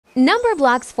Number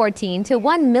blocks 14 to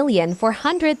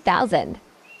 1,400,000.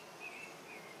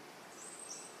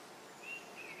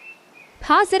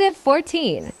 Positive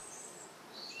 14.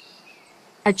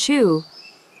 Achoo.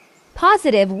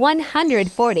 Positive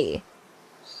 140.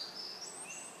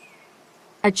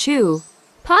 Achoo.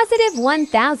 Positive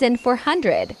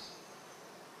 1,400.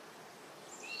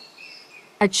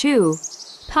 Achoo.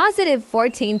 Positive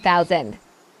 14,000.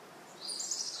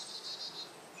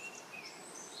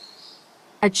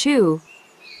 Achoo.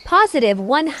 Positive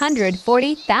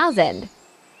 140,000.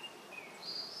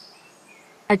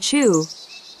 Achoo.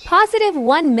 Positive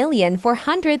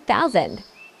 1,400,000.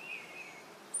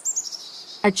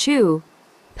 Achoo.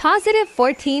 Positive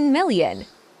 14 million.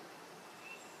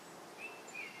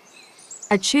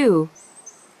 Achoo.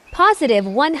 Positive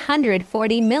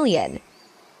 140 million.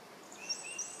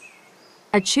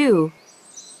 Achoo.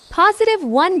 Positive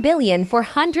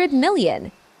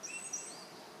 1,400,000,000.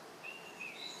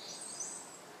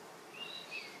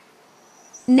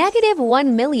 Negative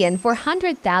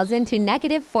 1,400,000 to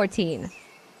negative 14.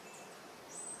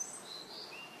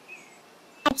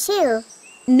 Achoo.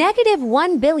 Negative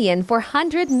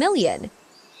 1,400,000,000.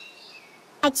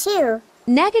 Achoo.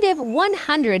 Negative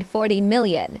 140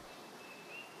 million.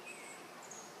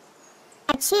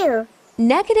 Achoo.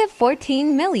 Negative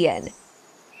 14 million.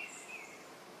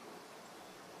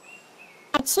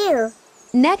 Achoo.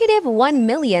 Negative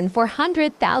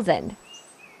 1,400,000.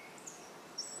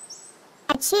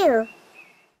 Achoo.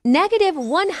 Negative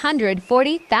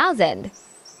 140,000.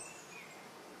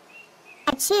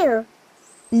 Achoo.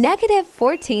 Negative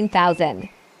 14,000.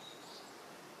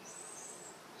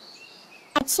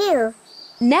 Achoo.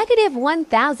 Negative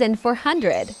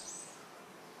 1,400.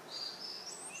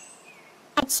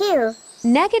 Achoo.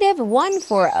 Negative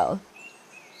 140.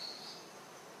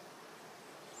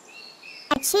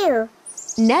 Achoo.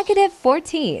 Negative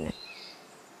 14.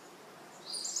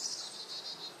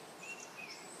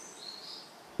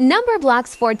 Number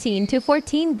blocks 14 to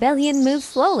 14 billion move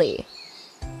slowly.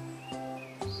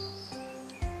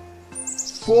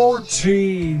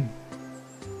 14.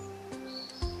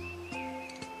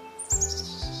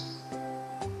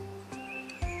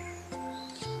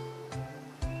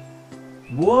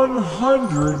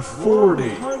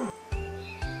 140.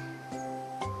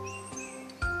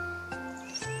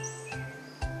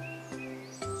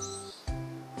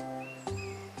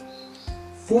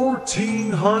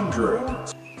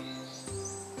 1,400.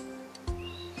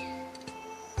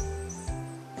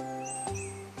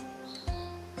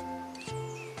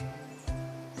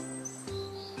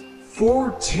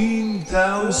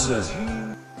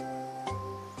 14,000.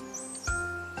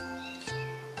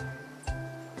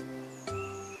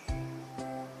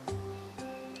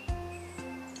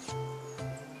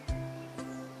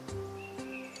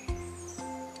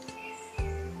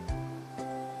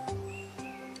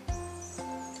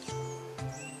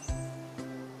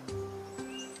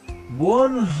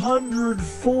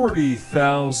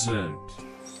 140,000.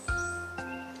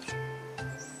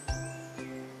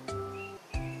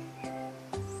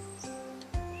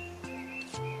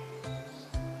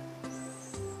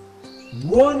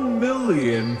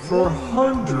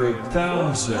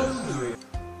 1,400,000.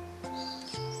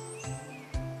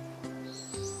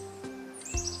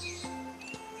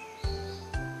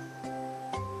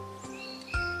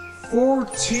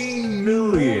 14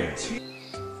 million.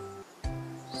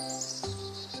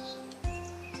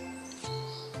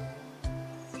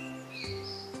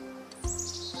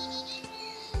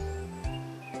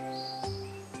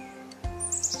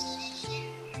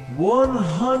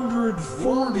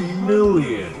 140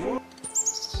 million.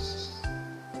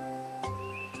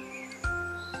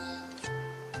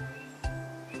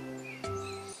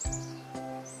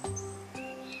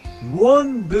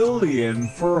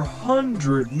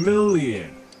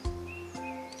 1,400,000,000.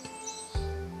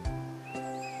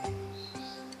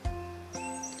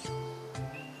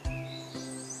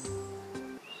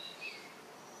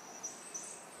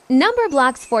 Number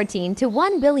blocks 14 to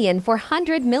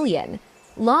 1,400,000,000.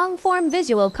 Long-form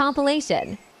visual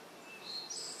compilation.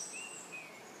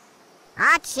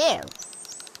 Achoo.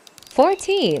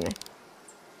 14.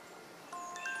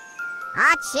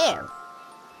 Achoo.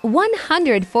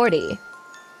 140.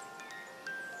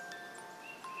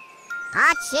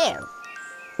 Achoo.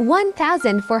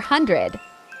 1,400.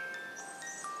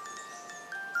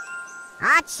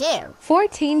 Achoo.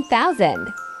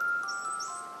 14,000.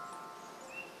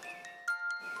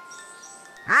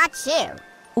 Achoo.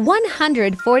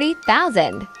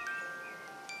 140,000.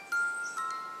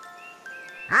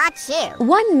 Achoo.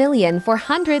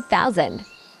 1,400,000.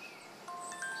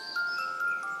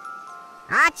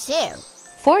 Achoo.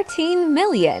 14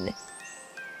 million.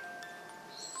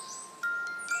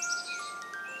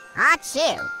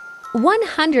 Achoo.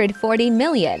 140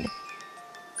 million.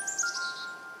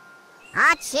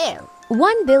 Achoo.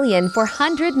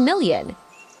 1,400 million.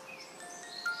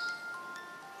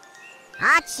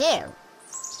 Achoo.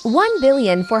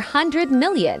 1,400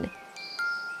 million.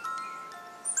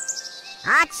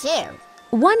 Achoo.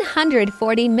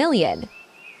 140 million.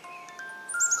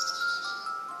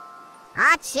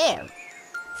 Achoo.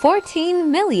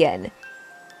 14 million.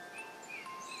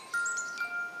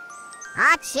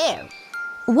 Achoo.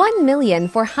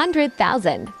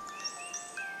 1,400,000.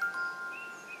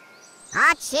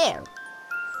 Achoo.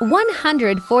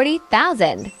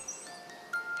 140,000.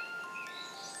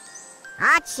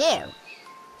 Achoo.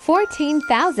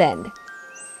 14,000.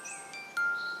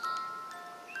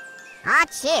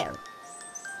 Achoo.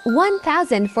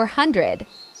 1,400.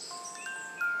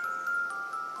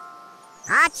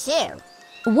 Achoo.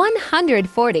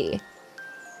 140.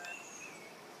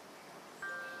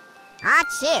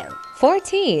 Achoo.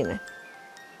 14.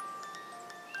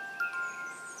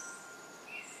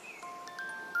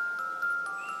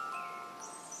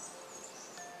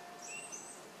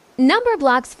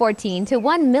 Numberblocks 14 to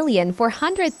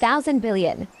 1,400,000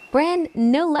 billion. Brand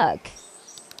no luck.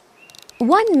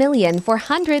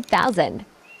 1,400,000.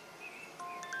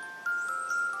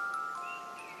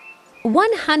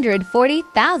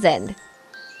 140,000.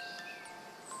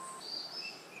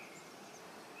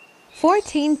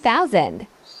 14,000.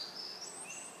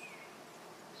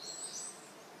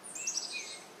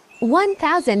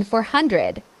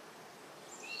 1,400.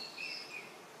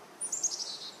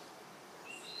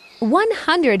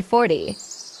 140.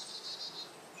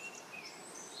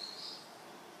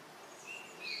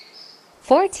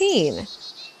 14.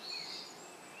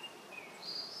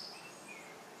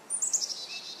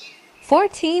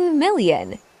 14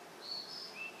 million.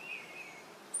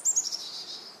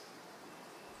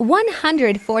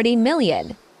 140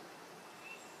 million.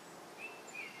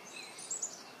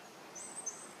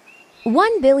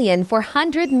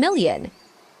 1,400 million.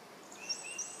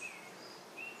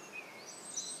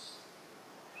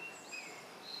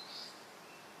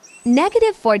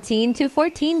 Negative 14 to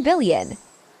 14 billion.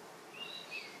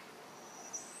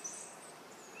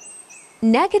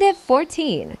 Negative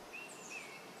 14.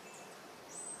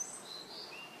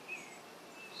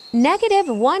 Negative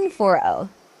 140.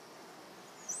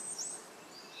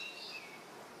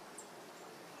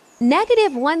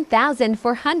 Negative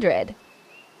 1,400.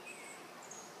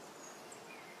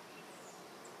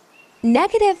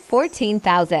 Negative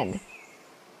 14,000.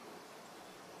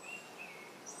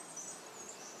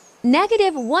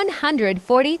 Negative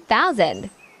 140,000.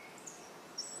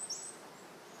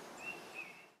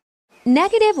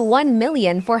 Negative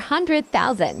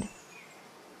 1,400,000.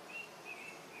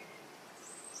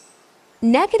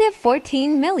 Negative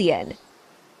 14 million.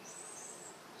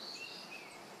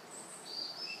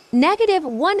 Negative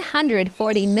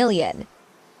 140 million.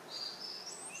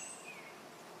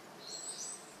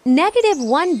 Negative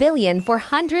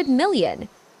 1,400 million.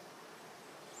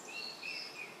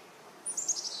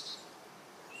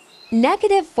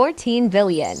 Negative 14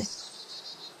 billion.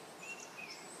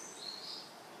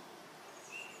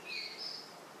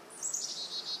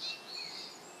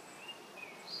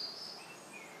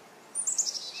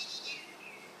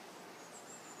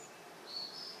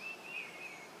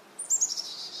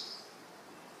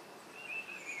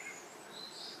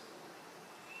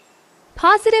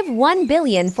 Positive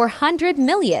 1,400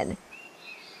 million.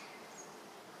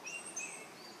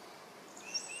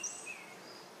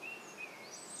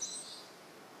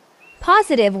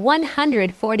 Positive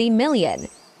 140 million.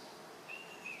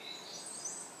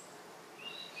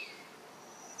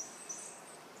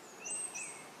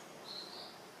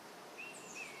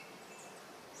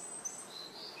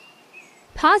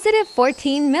 Positive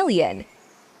 14 million.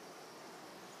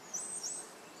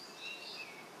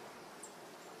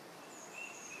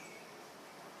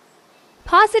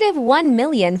 Positive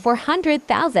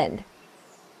 1,400,000.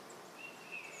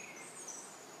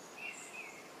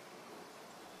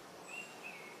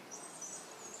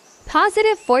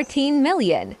 Positive 14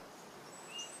 million.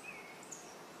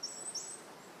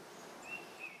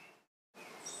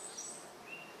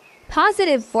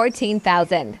 Positive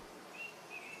 14,000.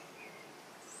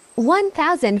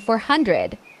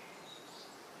 1,400.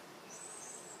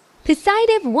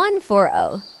 Positive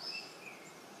 140.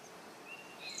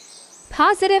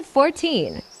 Positive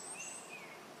 14.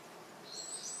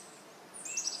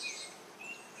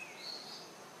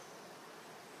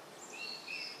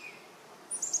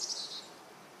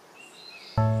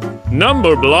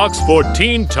 Numberblocks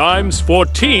 14 times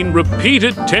 14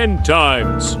 repeated 10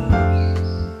 times.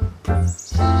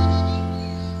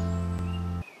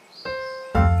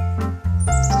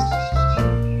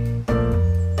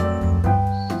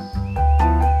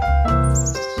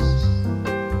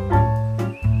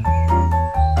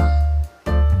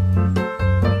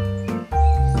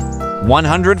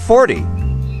 140.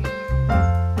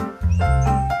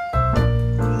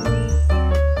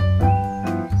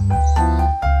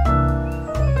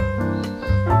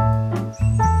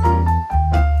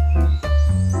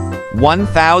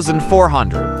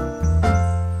 1,400.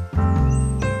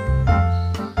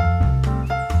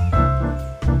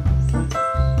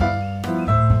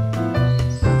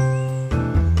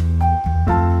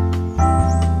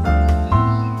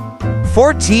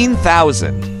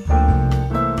 14,000.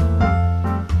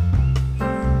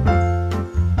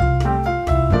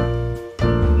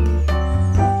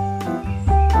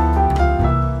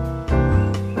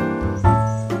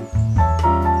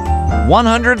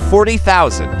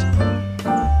 140,000.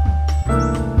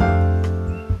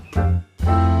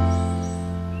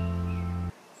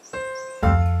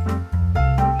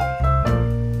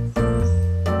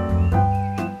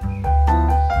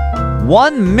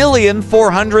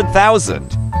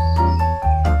 1,400,000.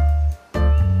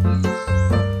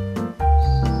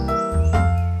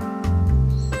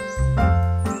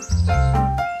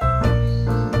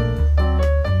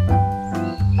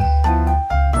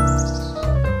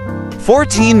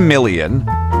 14 million.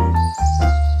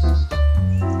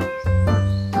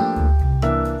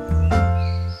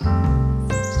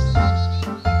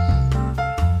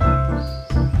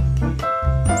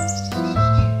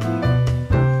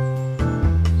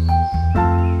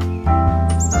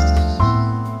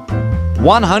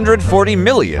 140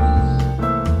 million.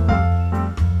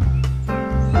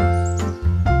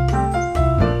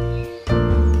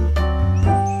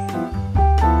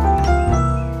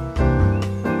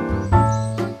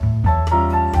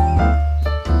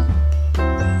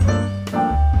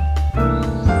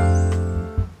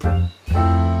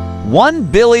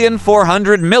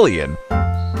 1,400,000,000.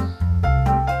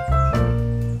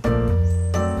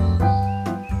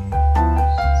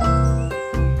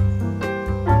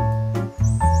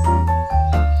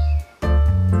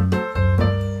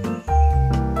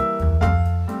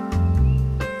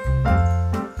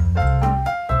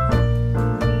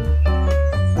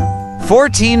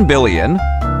 14 billion.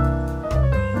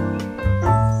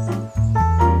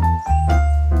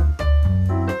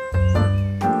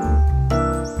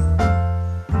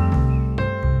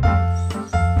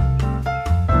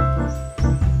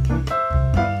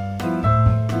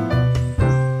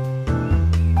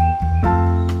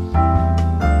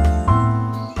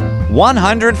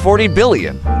 140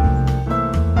 billion.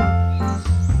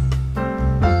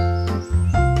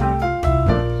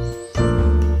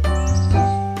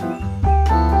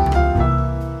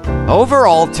 140.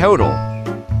 Overall total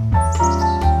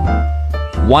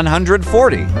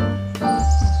 140.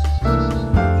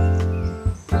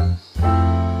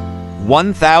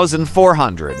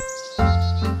 1,400.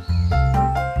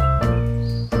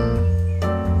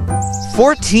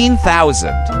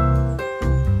 14,000.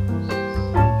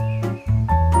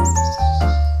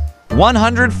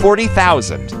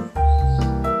 140,000.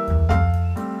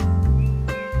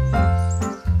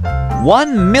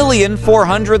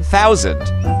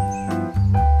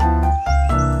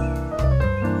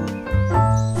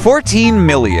 1,400,000. 14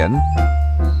 million.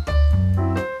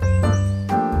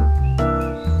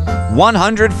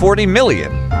 140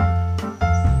 million.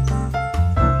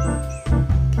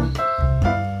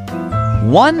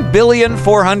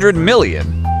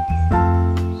 1,400,000,000.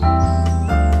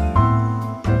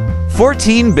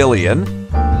 14 billion.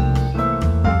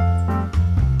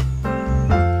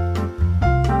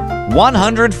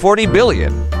 140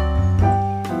 billion.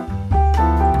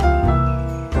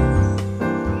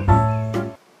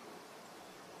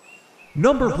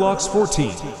 Numberblocks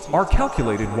 14 are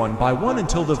calculated one by one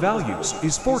until the values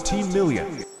is 14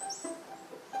 million.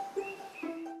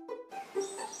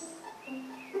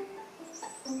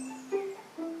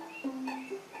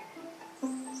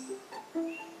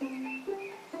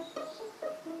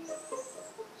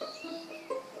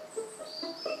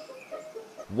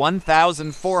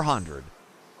 $1,400.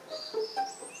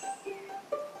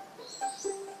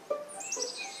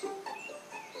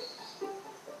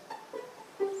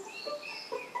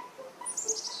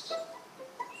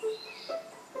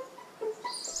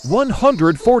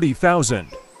 140,000.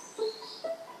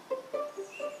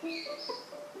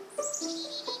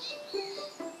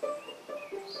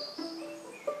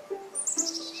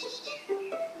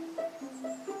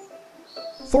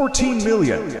 14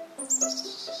 million.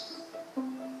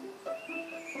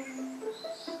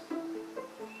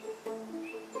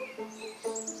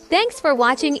 Thanks for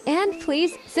watching and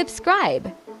please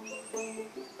subscribe.